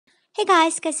Hey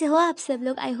guys, कैसे हो आप सब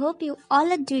लोग। I hope you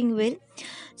all are doing well.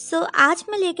 सो आज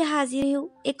मैं लेके हाजिर हूँ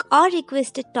एक और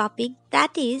requested topic,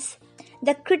 that is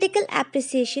the critical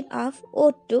appreciation of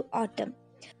odd to autumn.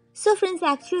 So friends,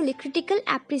 actually critical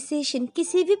appreciation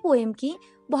किसी भी पोएम की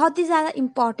बहुत ही ज़्यादा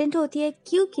इम्पॉर्टेंट होती है,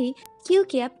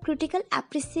 क्योंकि आप क्रिटिकल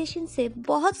एप्रिसिएशन से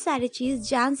बहुत सारी चीज़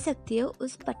जान सकती हो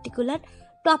उस पर्टिकुलर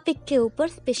टॉपिक के ऊपर,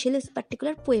 स्पेशली उस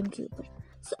पर्टिकुलर पोएम के ऊपर।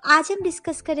 सो आज हम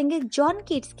डिस्कस करेंगे जॉन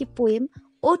कीट्स की पोएम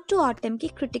ओड टू ऑटम की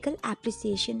क्रिटिकल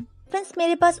एप्रिसिएशन। फ्रेंड्स,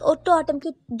 मेरे पास ओड टू ऑटम की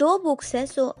 2 बुक्स है,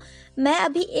 सो मैं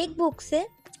अभी एक बुक से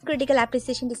क्रिटिकल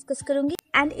एप्रिसिएशन डिस्कस करूंगी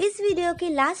एंड इस वीडियो के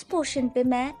लास्ट पोर्शन पे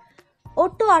मैं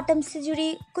ओड टू ऑटम से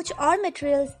जुड़ी कुछ और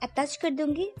मटेरियल्स अटैच कर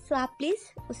दूंगी, सो आप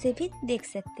प्लीज उसे भी देख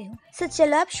सकते हो। सो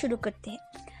चलो आप शुरू करते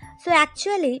हैं। So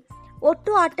actually odd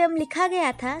to autumn लिखा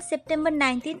गया था सितंबर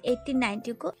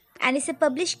 1890 को एंड इसे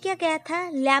पब्लिश किया गया था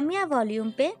लैमिया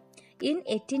वॉल्यूम पे इन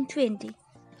 1820।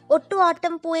 ओड टू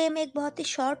ऑटम पोएम एक बहुत ही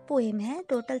शॉर्ट पोएम है,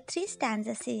 टोटल 3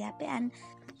 स्टैंजास है यहाँ पे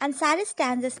एंड सारे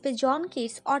स्टैंजास पे जॉन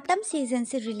कीट्स ऑटम सीजन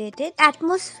से रिलेटेड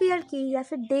एटमॉस्फेयर की या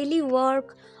फिर डेली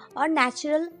वर्क और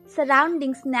नेचुरल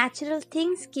सराउंडिंग्स, नेचुरल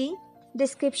थिंग्स की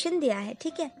डिस्क्रिप्शन दिया है।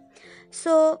 ठीक है,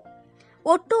 सो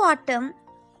odd to autumn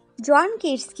John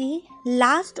Keats की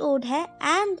लास्ट ओड है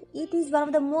and it is one of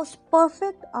the most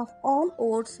perfect of all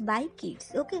odds bye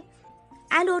Keats. Okay,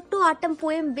 and odd to autumn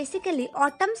poem basically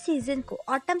autumn season को,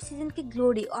 autumn season की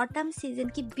glory, autumn season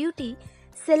की beauty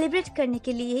celebrate करने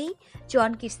के लिए ही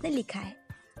John Keats ने लिखा है।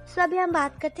 सो अभी हम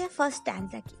बात करते हैं फर्स्ट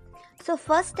स्टैंजा की। सो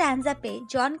फर्स्ट स्टैंजा पे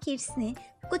जॉन कीट्स ने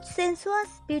कुछ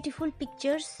सेंसुअस ब्यूटीफुल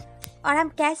पिक्चर्स और हम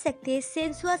कह सकते हैं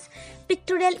सेंसुअस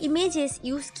पिक्टोरियल इमेजेस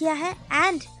यूज किया है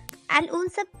एंड उन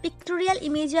सब पिक्टोरियल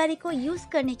इमेजरी को यूज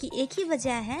करने की एक ही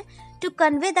वजह है, to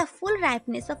convey the full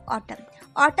राइपनेस of autumn.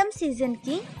 Autumn season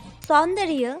की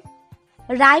सौंदर्य,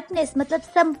 राइपनेस मतलब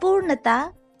संपूर्णता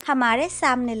हमारे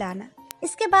सामने लाना।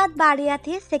 इसके बाद बारी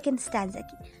आती है सेकंड स्टैंजा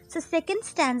की। सो सेकंड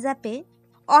स्टैंजा पे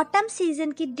ऑटम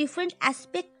सीजन की डिफरेंट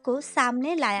एस्पेक्ट को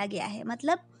सामने लाया गया है,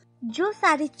 मतलब जो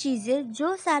सारी चीजें,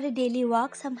 जो सारे डेली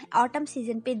वर्क्स हम ऑटम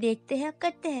सीजन पे देखते हैं,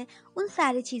 करते हैं, उन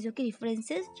सारी चीजों के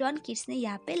रेफरेंसेस जॉन कीट्स ने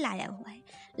यहाँ पे लाया हुआ है,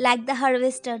 like the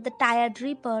harvester, the tired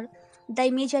reaper, the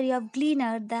imagery of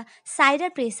gleaner, the cider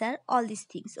presser, all these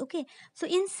things. Okay, so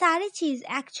इन सारी चीज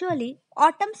एक्चुअली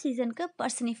ऑटम सीजन को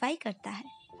पर्सनिफाई करता है।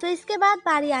 तो इसके बाद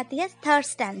बारी आती है थर्ड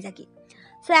स्टैंजा की।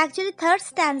 सो एक्चुअली थर्ड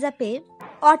स्टैंजा पे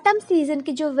ऑटम सीजन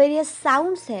की जो वेरियस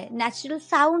साउंड्स है, नेचुरल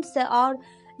साउंड्स है, और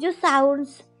जो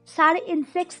साउंड्स सारे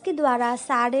इंसेक्ट्स के द्वारा,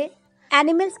 सारे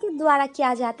एनिमल्स के द्वारा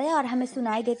किया जाता है और हमें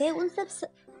सुनाई देते हैं,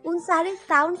 उन सारे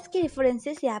साउंड्स के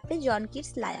रेफरेंसेस यहाँ पे जॉन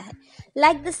कीट्स लाया है,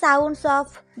 like the sounds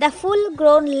of the full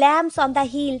grown lamps on the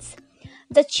hills,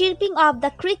 the chirping of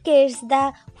the crickets, the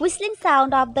whistling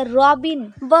sound of the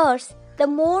robin birds, the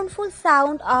mournful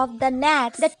sound of the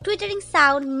gnats, the twittering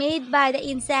sound made by the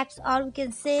insects, or we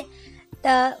can say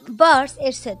the birds,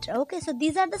 etc. Okay, so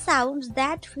these are the sounds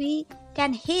that we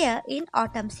can hear in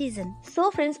autumn season. So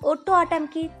friends, Ode to Autumn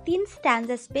की 3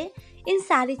 stanzas पे इन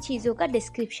सारी चीज़ों का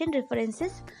description,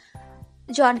 references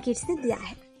John Keats ने दिया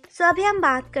है। सो अभी हम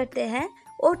बात करते हैं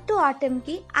ओड टू ऑटम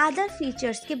की अदर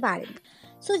फीचर्स के बारे में।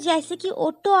 सो जैसे कि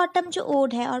ओड टू ऑटम जो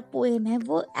ओड है और पोएम है,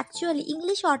 वो एक्चुअली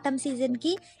इंग्लिश ऑटम सीजन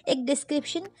की एक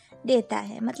डिस्क्रिप्शन देता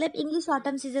है, मतलब इंग्लिश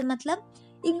ऑटम सीजन मतलब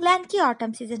इंग्लैंड की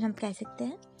ऑटम सीजन हम कह सकते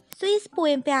हैं। सो इस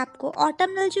पोएम पे आपको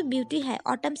ऑटमनल जो ब्यूटी है,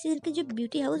 ऑटम सीजन की जो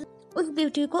ब्यूटी है, उस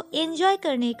ब्यूटी को एंजॉय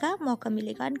करने का मौका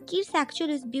मिलेगा एंड कीट्स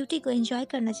एक्चुअली उस ब्यूटी को एंजॉय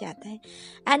करना चाहता है।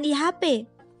 एंड यहाँ पे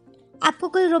आपको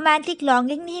कोई रोमांटिक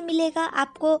लॉन्गिंग नहीं मिलेगा,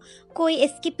 आपको कोई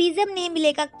एस्केपिज्म नहीं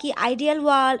मिलेगा कि आइडियल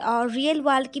वर्ल्ड और रियल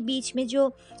वर्ल्ड के बीच में जो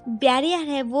बैरियर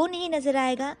है वो नहीं नजर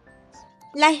आएगा।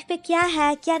 लाइफ पे क्या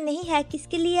है, क्या नहीं है,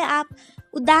 किसके लिए आप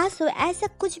उदास हो, ऐसा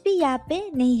कुछ भी यहाँ पे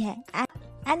नहीं है।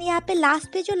 एंड यहाँ पे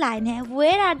लास्ट पे जो लाइन है,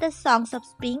 where are the songs of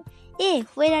spring, A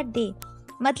where are they,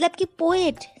 मतलब कि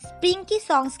पोएट स्प्रिंग की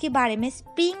सॉन्ग्स के बारे में,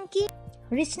 स्प्रिंग की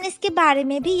रिचनेस के बारे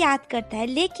में भी याद करता है,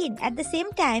 लेकिन at the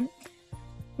same time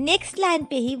next line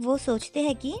पे ही वो सोचते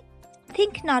हैं कि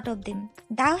think not of them,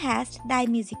 thou hast Dai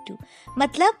music to,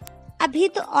 मतलब अभी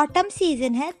तो ऑटम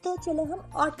सीजन है, तो चलो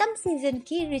हम ऑटम सीजन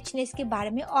की रिचनेस के बारे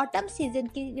में, ऑटम सीजन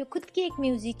की जो खुद की एक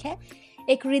म्यूजिक है,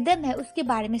 एक रिदम है, उसके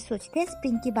बारे में सोचते हैं,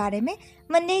 स्प्रिंग के बारे में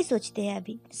मन नहीं सोचते हैं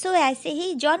अभी। सो ऐसे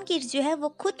ही जॉन कीट्स जो है वो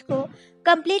खुद को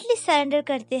कंप्लीटली सरेंडर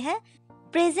करते हैं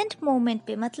प्रेजेंट मोमेंट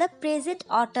पे, मतलब प्रेजेंट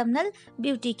ऑटमनल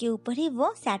ब्यूटी के ऊपर ही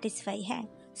वो सेटिस्फाई है।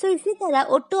 सो इसी तरह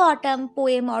ओड टू ऑटम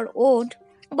पोएम और ओड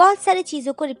बहुत सारी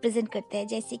चीज़ों को रिप्रेजेंट करते हैं,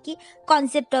 जैसे कि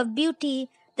concept of beauty,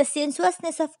 the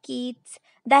sensuousness of Keats,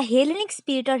 the Hellenic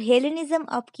spirit और Hellenism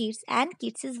of Keats and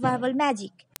Keats verbal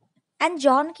magic. And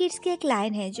John Keats की एक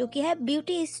लाइन है जो कि है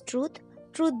beauty is truth,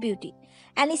 truth beauty,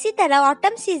 and इसी तरह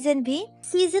ऑटम सीजन भी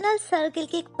सीजनल सर्कल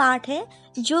के एक पार्ट है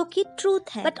जो कि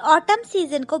ट्रूथ है। बट ऑटम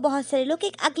सीजन को बहुत सारे लोग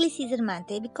एक अगली सीजन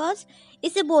मानते हैं बिकॉज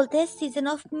इसे बोलते हैं सीजन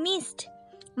ऑफ मिस्ट,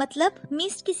 मतलब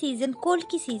मिस्ट की सीजन, कोल्ड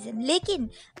की सीजन। लेकिन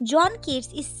जॉन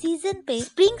कीट्स इस सीजन पे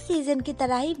स्प्रिंग सीजन की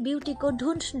तरह ही ब्यूटी को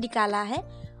ढूंढ निकाला है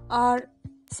और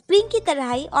स्प्रिंग की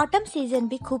तरह ही ऑटम सीजन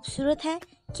भी खूबसूरत है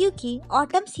क्योंकि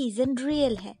ऑटम सीजन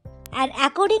रियल है। And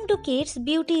according to kids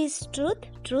beauty is truth,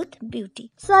 truth beauty.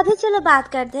 सो अभी चलो बात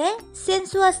करते हैं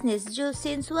सेंसुअसनेस, जो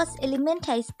सेंसुअस एलिमेंट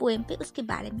है इस पोएम पे, उसके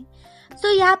बारे में।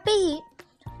 सो यहाँ पे ही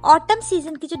ऑटम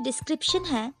सीजन की जो डिस्क्रिप्शन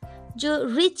है, जो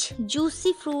रिच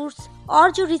जूसी फ्रूट्स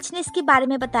और जो रिचनेस के बारे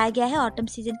में बताया गया है ऑटम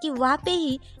सीजन की, वहाँ पे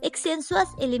ही एक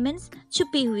सेंसुअस एलिमेंट्स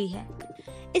छुपी हुई है।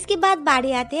 इसके बाद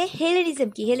बारी आते हैं हेलेनिज्म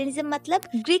की। हेलेनिज्म मतलब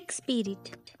ग्रीक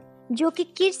स्पिरिट, जो कि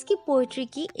किड्स की पोएट्री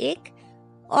की एक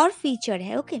और फीचर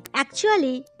है। ओके,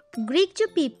 एक्चुअली ग्रीक जो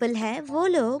पीपल है वो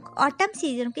लोग ऑटम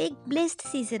सीजन को एक ब्लेस्ड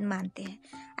सीजन मानते हैं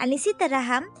एंड इसी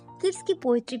तरह हम किड्स की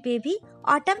पोएट्री पे भी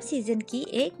ऑटम सीजन की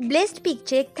एक ब्लेस्ड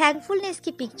पिक्चर, एक थैंकफुलनेस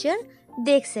की पिक्चर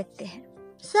देख सकते हैं।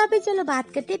 सो अभी चलो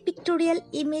बात करते हैं पिक्टोरियल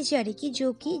इमेजरी की,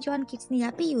 जो कि जॉन किट्स ने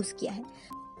यहाँ पे यूज किया है।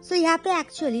 सो यहाँ पे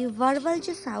एक्चुअली वर्बल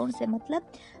जो साउंड्स है,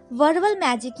 मतलब वर्बल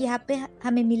मैजिक यहाँ पे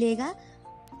हमें मिलेगा।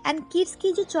 एंड किड्स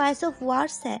की जो चॉइस ऑफ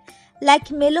वर्ड्स है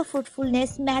लाइक मेलो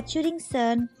fruitfulness, maturing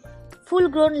sun, full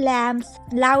grown lamps,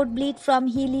 loud bleed from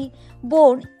Healy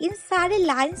bone, इन सारे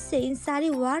लाइन्स से, इन सारे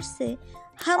वर्ड्स से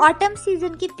हम ऑटम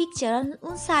सीजन की पिक्चर,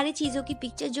 उन सारी चीज़ों की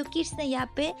पिक्चर जो किड्स ने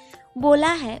यहाँ पे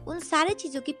बोला है, उन सारे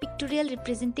चीज़ों की पिक्टोरियल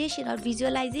रिप्रेजेंटेशन और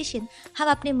विजुअलाइजेशन हम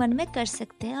अपने मन में कर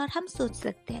सकते हैं और हम सोच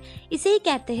सकते हैं। इसे ही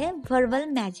कहते हैं वर्बल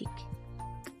मैजिक।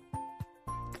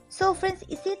 सो फ्रेंड्स,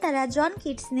 इसी तरह जॉन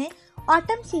किट्स ने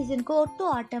ऑटम सीजन को ओड टू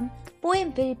ऑटम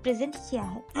पोएम पे रिप्रेजेंट किया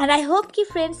है। एंड आई होप कि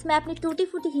फ्रेंड्स मैं अपनी टूटी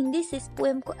फूटी हिंदी से इस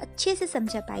पोएम को अच्छे से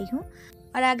समझा पाई हूँ।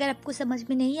 और अगर आपको समझ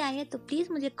में नहीं आया तो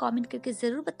प्लीज़ मुझे कमेंट करके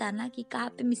ज़रूर बताना कि कहाँ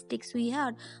पे मिस्टेक्स हुई है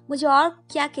और मुझे और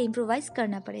क्या क्या इम्प्रोवाइज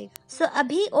करना पड़ेगा। सो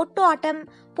अभी ओड टू ऑटम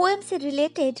पोएम से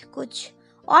रिलेटेड कुछ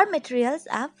और मटेरियल्स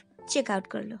आप चेकआउट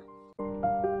कर लो।